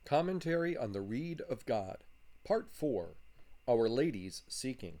Commentary on the Reed of God, Part 4, Our Lady's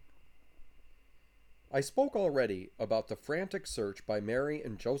Seeking. I spoke already about the frantic search by Mary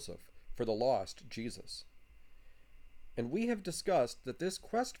and Joseph for the lost Jesus. And we have discussed that this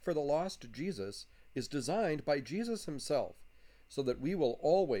quest for the lost Jesus is designed by Jesus himself, so that we will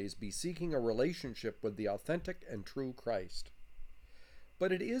always be seeking a relationship with the authentic and true Christ.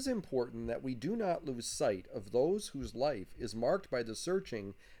 But it is important that we do not lose sight of those whose life is marked by the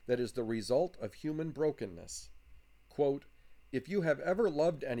searching that is the result of human brokenness. Quote, "If you have ever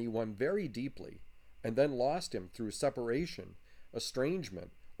loved anyone very deeply, and then lost him through separation,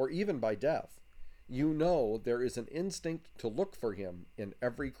 estrangement, or even by death, you know there is an instinct to look for him in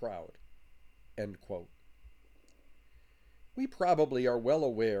every crowd." End quote. We probably are well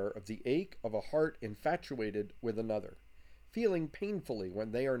aware of the ache of a heart infatuated with another, feeling painfully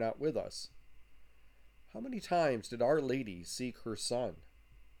when they are not with us. How many times did Our Lady seek her Son?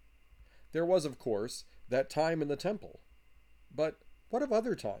 There was, of course, that time in the temple. But what of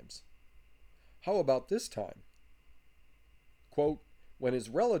other times? How about this time? Quote, "When his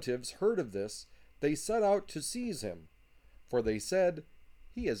relatives heard of this, they set out to seize him, for they said,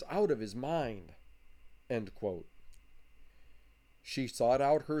 'He is out of his mind.'" End quote. She sought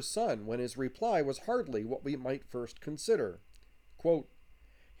out her son when his reply was hardly what we might first consider. Quote,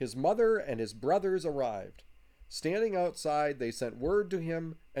 "His mother and his brothers arrived. Standing outside, they sent word to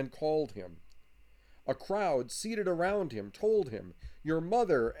him and called him. A crowd seated around him told him, 'Your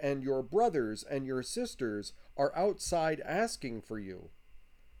mother and your brothers and your sisters are outside asking for you.'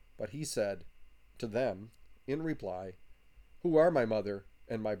 But he said to them, in reply, 'Who are my mother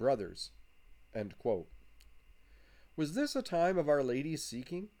and my brothers?'" End quote. Was this a time of Our Lady's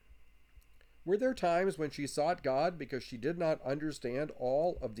seeking? Were there times when she sought God because she did not understand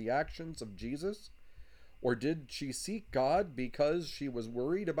all of the actions of Jesus? Or did she seek God because she was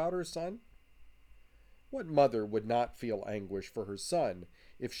worried about her son? What mother would not feel anguish for her son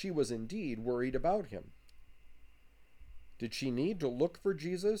if she was indeed worried about him? Did she need to look for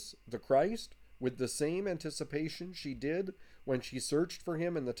Jesus, the Christ, with the same anticipation she did when she searched for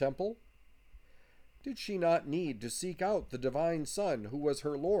him in the temple? Did she not need to seek out the divine Son who was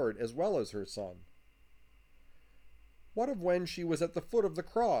her Lord as well as her Son? What of when she was at the foot of the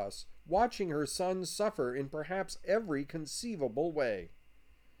cross, watching her son suffer in perhaps every conceivable way?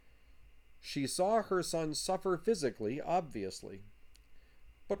 She saw her son suffer physically, obviously.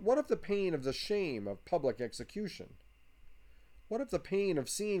 But what of the pain of the shame of public execution? What of the pain of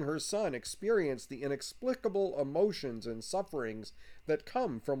seeing her son experience the inexplicable emotions and sufferings that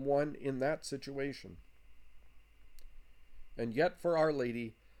come from one in that situation? And yet for Our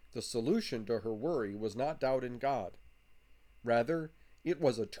Lady, the solution to her worry was not doubt in God. Rather, it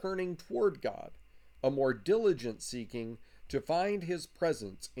was a turning toward God, a more diligent seeking to find his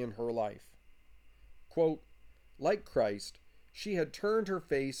presence in her life. Quote, "Like Christ, she had turned her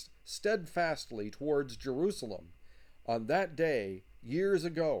face steadfastly towards Jerusalem on that day years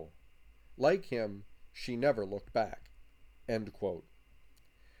ago. Like him, she never looked back." End quote.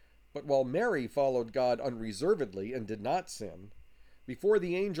 But while Mary followed God unreservedly and did not sin, before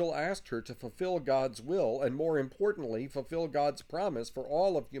the angel asked her to fulfill God's will, and more importantly, fulfill God's promise for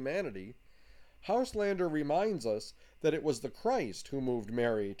all of humanity, Houselander reminds us that it was the Christ who moved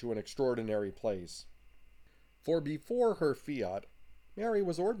Mary to an extraordinary place. For before her fiat, Mary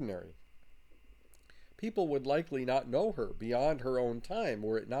was ordinary. People would likely not know her beyond her own time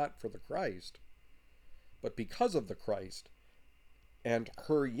were it not for the Christ. But because of the Christ, and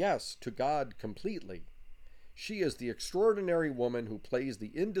her yes to God completely, she is the extraordinary woman who plays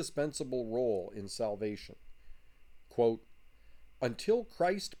the indispensable role in salvation. Quote, "Until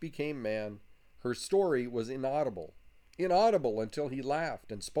Christ became man, her story was inaudible until he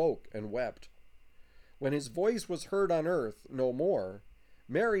laughed and spoke and wept. When his voice was heard on earth no more,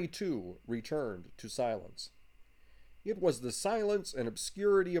 Mary, too, returned to silence. It was the silence and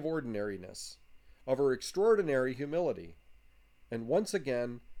obscurity of ordinariness, of her extraordinary humility. And once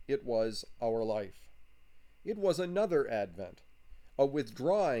again, it was our life. It was another advent, a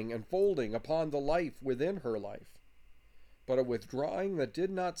withdrawing and folding upon the life within her life, but a withdrawing that did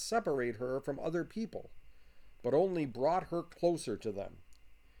not separate her from other people, but only brought her closer to them.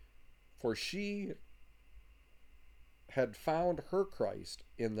 For she had found her Christ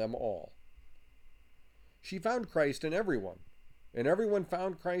in them all. She found Christ in everyone, and everyone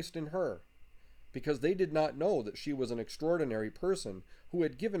found Christ in her, because they did not know that she was an extraordinary person who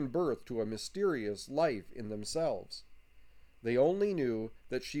had given birth to a mysterious life in themselves. They only knew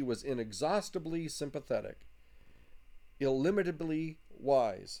that she was inexhaustibly sympathetic, illimitably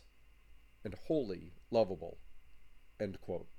wise, and wholly lovable." End quote.